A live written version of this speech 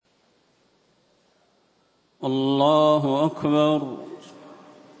الله أكبر.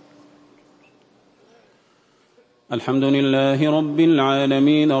 الحمد لله رب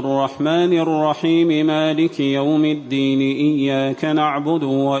العالمين الرحمن الرحيم مالك يوم الدين إياك نعبد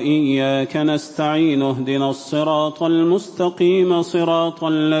وإياك نستعين اهدنا الصراط المستقيم صراط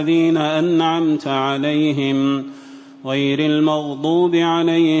الذين أنعمت عليهم غير المغضوب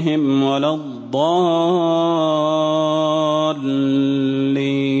عليهم ولا الضالين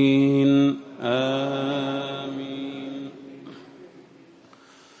آمين.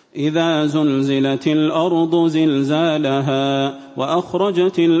 إذا زلزلت الأرض زلزالها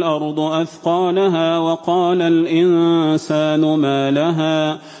وأخرجت الأرض أثقالها وقال الإنسان ما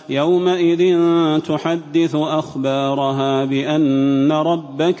لها يومئذ تحدث أخبارها بأن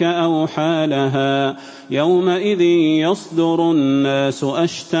ربك أوحى لها يومئذ يصدر الناس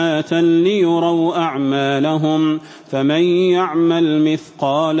أشتاتا ليروا أعمالهم فمن يعمل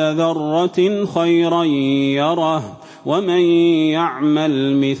مثقال ذرة خيرا يره ومن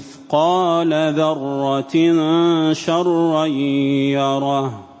يعمل مثقال ذرة شرا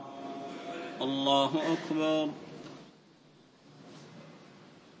يره. الله أكبر.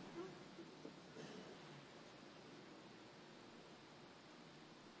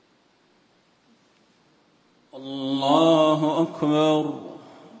 الله أكبر.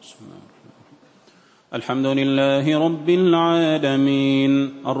 الحمد لله رب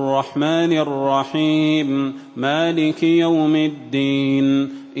العالمين الرحمن الرحيم مالك يوم الدين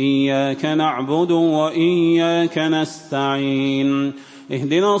إياك نعبد وإياك نستعين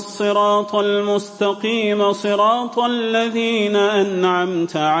اهدنا الصراط المستقيم صراط الذين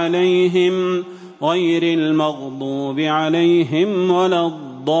أنعمت عليهم غير المغضوب عليهم ولا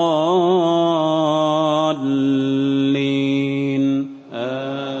الضالين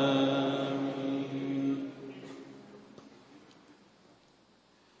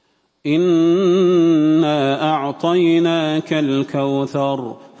إنا أعطيناك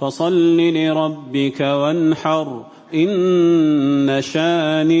الكوثر فصل لربك وانحر إن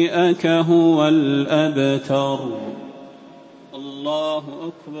شانئك هو الأبتر. الله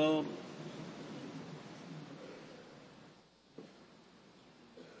أكبر.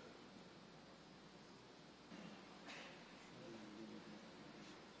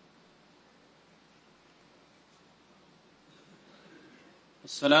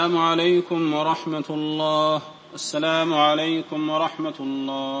 السلام عليكم ورحمة الله. السلام عليكم ورحمة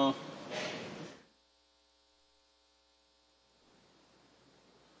الله.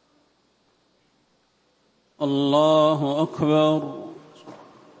 الله أكبر.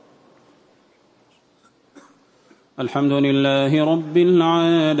 الحمد لله رب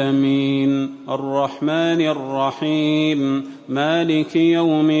العالمين الرحمن الرحيم مالك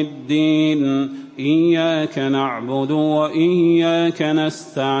يوم الدين إياك نعبد وإياك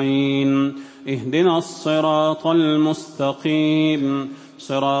نستعين اهدنا الصراط المستقيم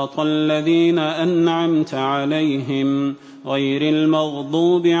صراط الذين أنعمت عليهم غير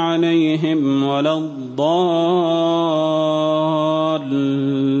المغضوب عليهم ولا الضالين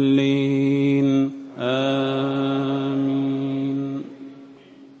آمين.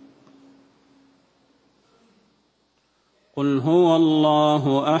 قل هو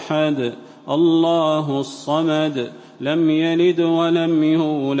الله أحد الله الصمد لم يلد ولم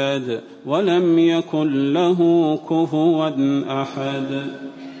يولد ولم يكن له كفوا أحد.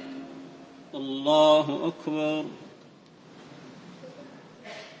 الله أكبر.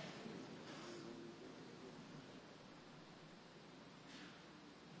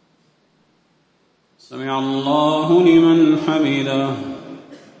 سمع الله لمن حمده.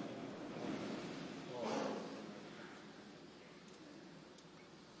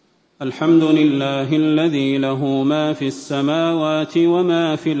 الحمد لله الذي له ما في السماوات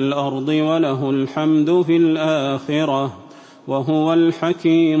وما في الأرض وله الحمد في الآخرة وهو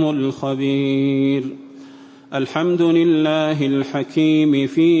الحكيم الخبير. الحمد لله الحكيم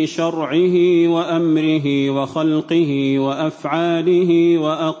في شرعه وأمره وخلقه وأفعاله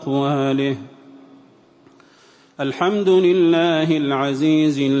وأقواله. الحمد لله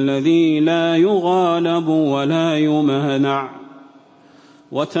العزيز الذي لا يغالب ولا يمانع.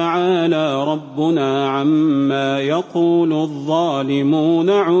 وتعالى ربنا عما يقول الظالمون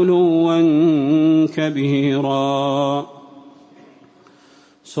علوا كبيرا.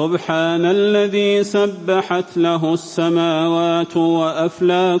 سبحان الذي سبحت له السماوات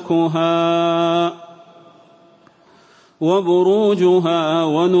وأفلاكها وبروجها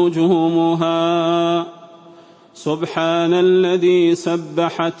ونجومها. سبحان الذي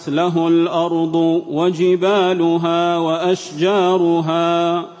سبحت له الأرض وجبالها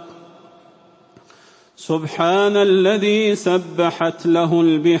وأشجارها. سبحان الذي سبحت له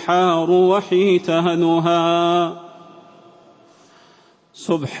البحار وحيتهنها.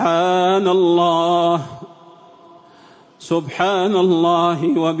 سبحان الله سبحان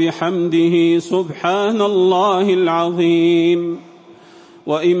الله وبحمده سبحان الله العظيم.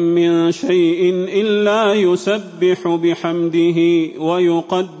 وإن من شيء إلا يسبح بحمده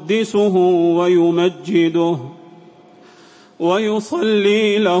ويقدسه ويمجده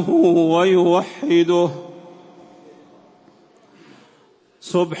ويصلي له ويوحده.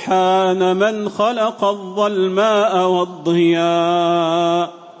 سبحان من خلق الظلماء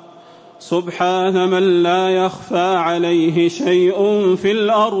والضياء. سبحان من لا يخفى عليه شيء في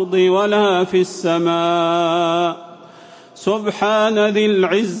الأرض ولا في السماء. سبحان ذي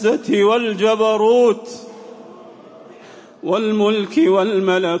العزة والجبروت والملك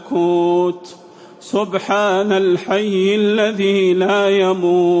والملكوت. سبحان الحي الذي لا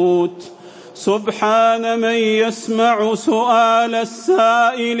يموت. سبحان من يسمع سؤال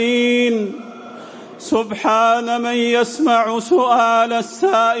السائلين. سبحان من يسمع سؤال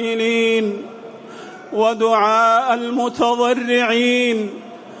السائلين ودعاء المتضرعين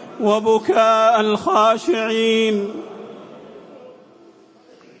وبكاء الخاشعين.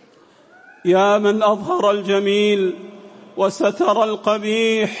 يا من أظهر الجميل وستر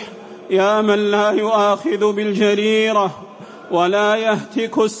القبيح، يا من لا يؤاخذ بالجريرة ولا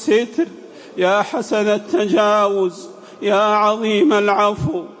يهتك الستر، يا حسن التجاوز، يا عظيم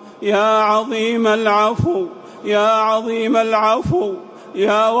العفو، يا عظيم العفو، يا عظيم العفو،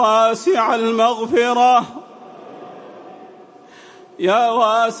 يا واسع المغفرة، يا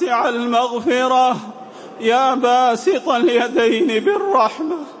واسع المغفرة، يا باسط اليدين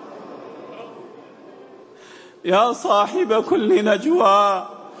بالرحمة، يا صاحب كل نجوى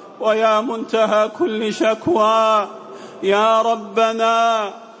ويا منتهى كل شكوى. يا ربنا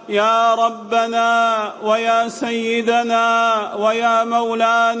يا ربنا ويا سيدنا ويا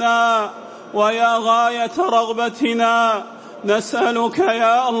مولانا ويا غاية رغبتنا، نسألك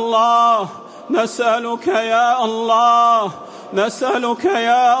يا الله، نسألك يا الله، نسألك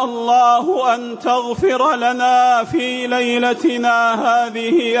يا الله أن تغفر لنا في ليلتنا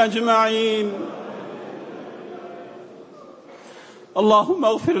هذه أجمعين. اللهم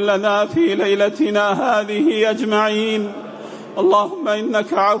اغفر لنا في ليلتنا هذه أجمعين. اللهم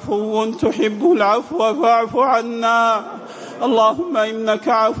إنك عفو تحب العفو فاعف عنا. اللهم إنك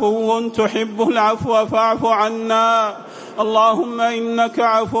عفو تحب العفو فاعف عنا. اللهم إنك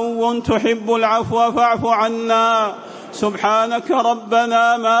عفو تحب العفو فاعف عنا. سبحانك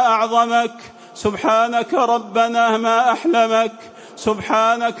ربنا ما أعظمك، سبحانك ربنا ما أحلمك،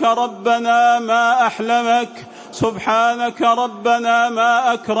 سبحانك ربنا ما أحلمك، سبحانك ربنا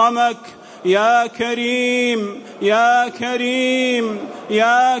ما أكرمك. يا كريم يا كريم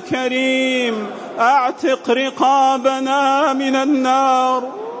يا كريم، أعتق رقابنا من النار،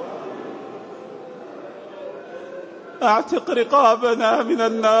 أعتق رقابنا من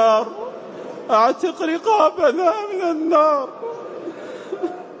النار، أعتق رقابنا من النار.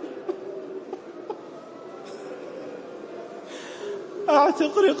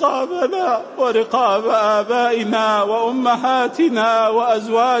 أعتق رقابنا ورقاب آبائنا وأمهاتنا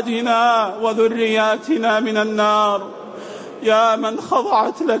وأزواجنا وذرياتنا من النار. يا من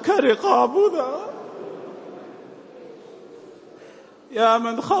خضعت لك رقابنا، يا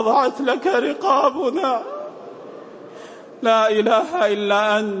من خضعت لك رقابنا، لا إله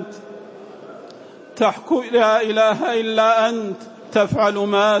إلا أنت تحكم، لا إله إلا أنت تفعل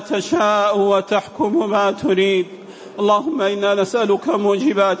ما تشاء وتحكم ما تريد. اللهم إنا نسألك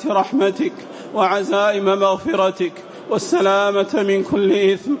موجبات رحمتك وعزائم مغفرتك والسلامة من كل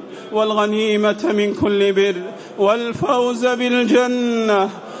إثم والغنيمة من كل بر والفوز بالجنة،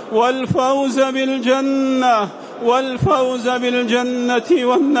 والفوز بالجنة، والفوز بالجنة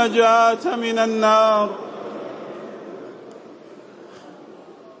والنجاة من النار.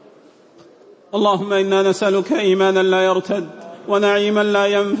 اللهم إنا نسألك إيمانا لا يرتد ونعيما لا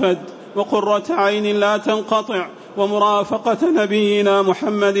ينفد وقرة عين لا تنقطع ومرافقة نبينا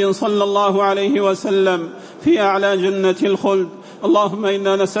محمد صلى الله عليه وسلم في أعلى جنة الخلد. اللهم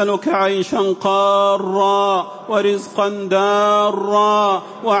إنا نسألك عيشا قارا ورزقا دارا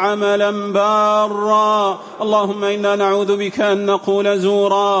وعملا بارا. اللهم إنا نعوذ بك أن نقول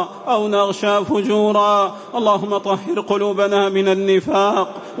زورا أو نغشى فجورا. اللهم طهر قلوبنا من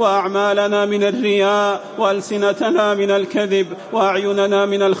النفاق وأعمالنا من الرياء وألسنتنا من الكذب وأعيننا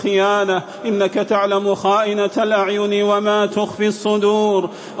من الخيانة، إنك تعلم خائنة الأعين وما تخفي الصدور.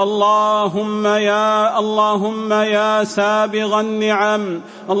 اللهم يا سابغا النعم،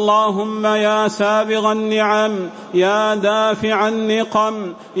 اللهم يا سابغ النعم، يا دافع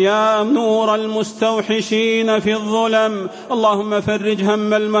النقم، يا نور المستوحشين في الظلم، اللهم فرج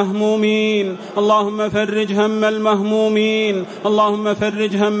هم المهمومين، اللهم فرج هم المهمومين، اللهم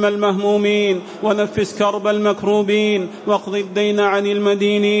فرج هم المهمومين، ونفس كرب المكروبين، واقض الدين عن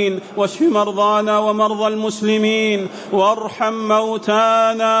المدينين، واشف مرضانا ومرضى المسلمين، وارحم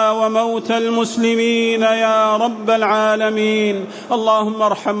موتانا وموتى المسلمين يا رب العالمين. اللهم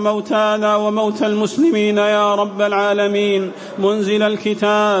ارحم موتانا وموتى المسلمين يا رب العالمين. منزل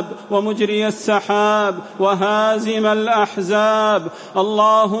الكتاب ومجري السحاب وهازم الأحزاب،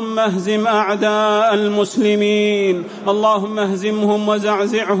 اللهم اهزم أعداء المسلمين، اللهم اهزمهم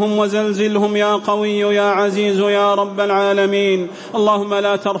وزعزعهم وزلزلهم يا قوي يا عزيز يا رب العالمين. اللهم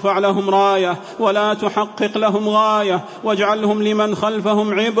لا ترفع لهم راية ولا تحقق لهم غاية، واجعلهم لمن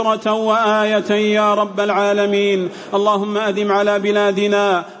خلفهم عبرة وآية يا رب العالمين. اللهم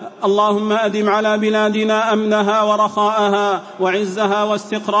أدم على بلادنا أمنها ورخاءها وعزها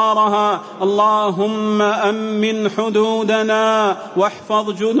واستقرارها، اللهم أمن حدودنا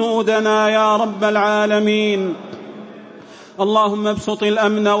واحفظ جنودنا يا رب العالمين. اللهم ابسط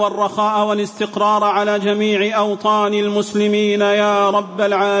الأمن والرخاء والاستقرار على جميع أوطان المسلمين يا رب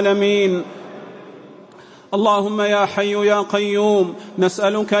العالمين. اللهم يا حي يا قيوم،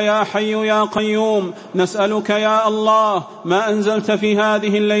 نسألك يا حي يا قيوم، نسألك يا الله ما أنزلت في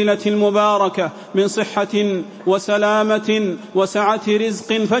هذه الليلة المباركة من صحة وسلامة وسعة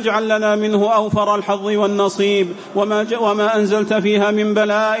رزق، فاجعل لنا منه أوفر الحظ والنصيب، وما أنزلت فيها من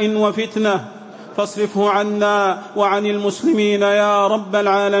بلاء وفتنة فاصرفه عنا وعن المسلمين يا رب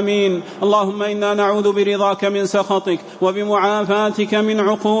العالمين. اللهم إنا نعوذ برضاك من سخطك وبمعافاتك من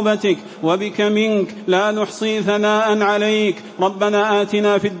عقوبتك، وبك منك لا نحصي ثناء عليك. ربنا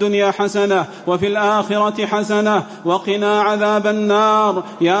آتنا في الدنيا حسنة وفي الآخرة حسنة وقنا عذاب النار.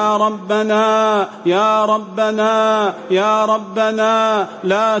 يا ربنا يا ربنا يا ربنا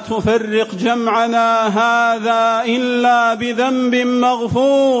لا تفرق جمعنا هذا إلا بذنب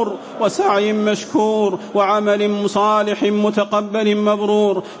مغفور وسعي مشكور وعمل صالح متقبل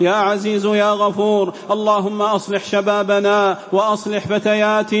مبرور يا عزيز يا غفور. اللهم أصلح شبابنا وأصلح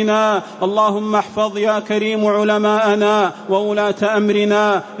فتياتنا، اللهم احفظ يا كريم علماءنا وولاة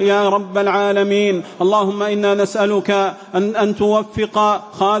أمرنا يا رب العالمين. اللهم إنا نسألك أن توفق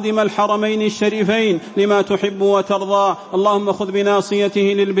خادم الحرمين الشريفين لما تحب وترضى، اللهم خذ بناصيته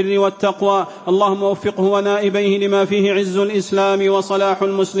للبر والتقوى، اللهم وفقه ونائبيه لما فيه عز الإسلام وصلاح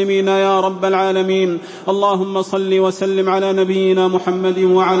المسلمين يا رب العالمين. اللهم صل وسلم على نبينا محمد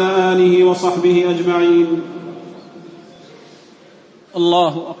وعلى آله وصحبه أجمعين. الله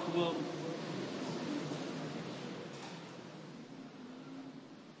أكبر.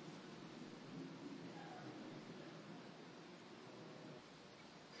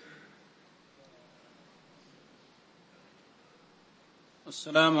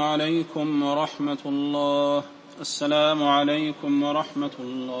 السلام عليكم ورحمة الله. السلام عليكم ورحمة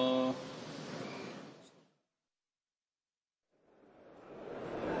الله.